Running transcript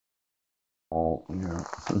Oh, yeah.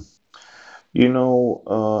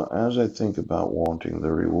 As I think about wanting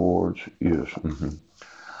the rewards, yes,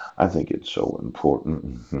 I think it's so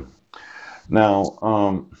important.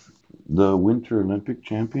 Now, the Winter Olympic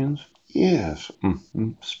champions, yes,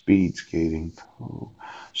 speed skating, oh,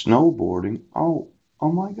 snowboarding, oh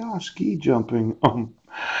my gosh, ski jumping.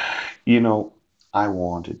 You know, I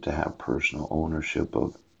wanted to have personal ownership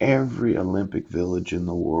of every Olympic village in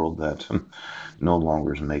the world that no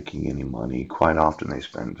longer is making any money. Quite often they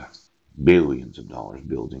spend billions of dollars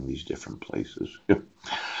building these different places.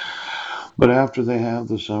 But after they have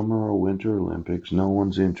the Summer or Winter Olympics, no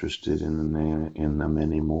one's interested in them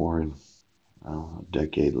anymore. And a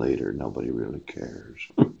decade later, nobody really cares.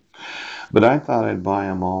 But I thought I'd buy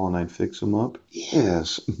them all and I'd fix them up.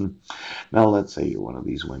 Yes. Now, let's say you're one of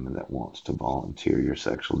these women that wants to volunteer your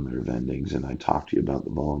sexual nerve endings, and I talk to you about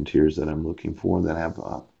the volunteers that I'm looking for that have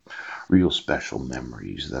real special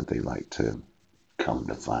memories that they like to come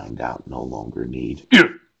to find out no longer need. Yeah.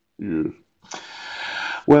 Yeah.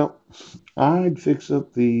 Well, I'd fix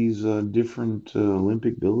up these different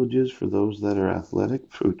Olympic villages for those that are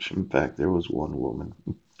athletic. Which, in fact, there was one woman,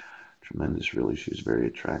 tremendous, really. She's very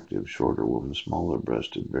attractive, shorter woman, smaller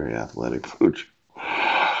breasted, very athletic. Which,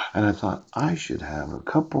 and I thought I should have a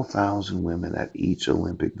couple thousand women at each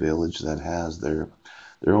Olympic village that has their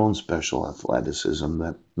own special athleticism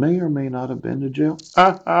that may or may not have been to jail.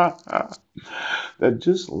 That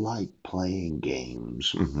just like playing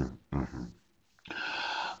games.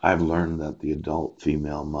 I've learned that the adult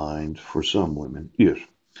female mind, for some women, yes,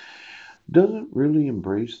 doesn't really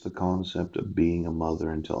embrace the concept of being a mother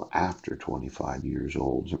until after 25 years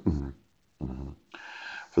old.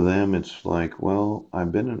 For them, it's like, well,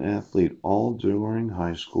 I've been an athlete all during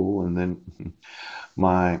high school, and then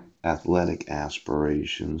my athletic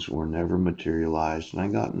aspirations were never materialized, and I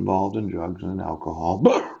got involved in drugs and alcohol.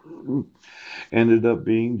 Ended up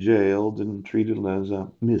being jailed and treated as a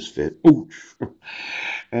misfit. Ooch.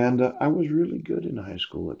 And I was really good in high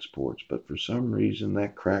school at sports, but for some reason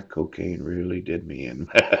that crack cocaine really did me in.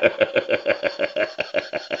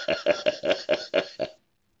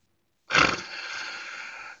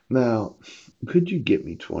 Now, could you get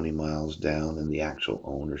me 20 miles down in the actual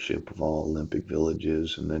ownership of all Olympic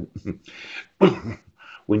villages? And then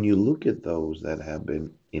when you look at those that have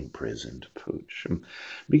been imprisoned, pooch,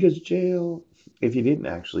 because jail, if you didn't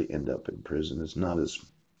actually end up in prison, it's not as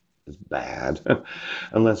bad,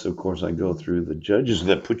 unless, of course, I go through the judges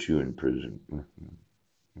that put you in prison,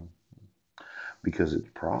 because it's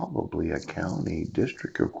probably a county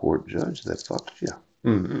district or court judge that fucks you.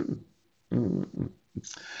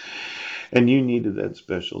 And you needed that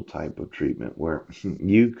special type of treatment where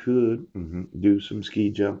you could do some ski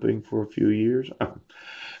jumping for a few years.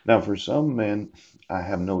 Now, for some men, I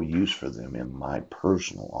have no use for them in my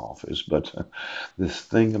personal office, but this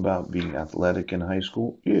thing about being athletic in high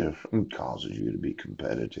school, yes, it causes you to be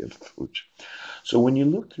competitive. So when you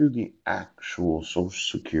look through the actual Social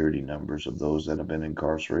Security numbers of those that have been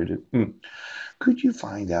incarcerated, could you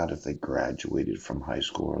find out if they graduated from high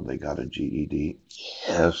school or they got a GED?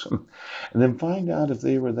 Yes. And then find out if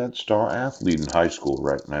they were that star athlete in high school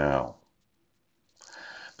right now.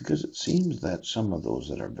 Because it seems that some of those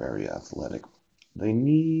that are very athletic, they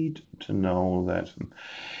need to know that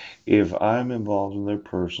if I'm involved in their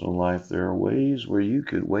personal life, there are ways where you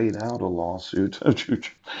could wait out a lawsuit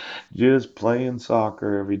just playing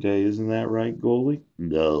soccer every day. Isn't that right, goalie?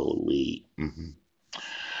 Goalie.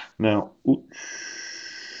 Now,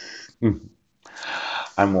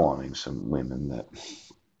 I'm wanting some women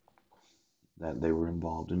that they were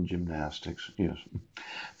involved in gymnastics. Yes. In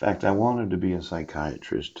fact, I wanted to be a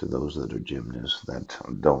psychiatrist to those that are gymnasts that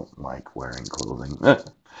don't like wearing clothing.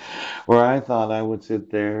 Where I thought I would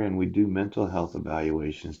sit there and we'd do mental health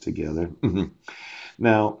evaluations together.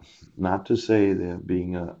 Now, not to say that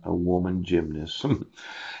being a woman gymnast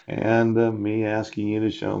and me asking you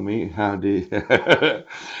to show me how to,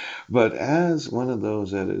 but as one of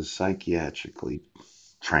those that is psychiatrically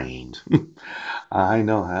trained, I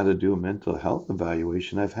know how to do a mental health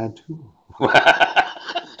evaluation. I've had two.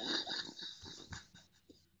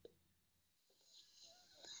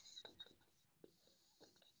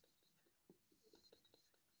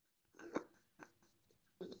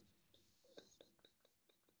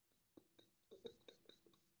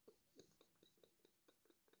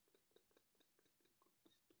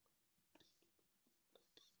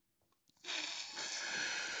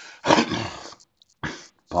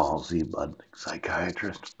 Palsy Budnick,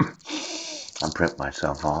 psychiatrist. I print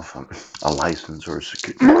myself off a license or a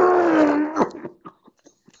security.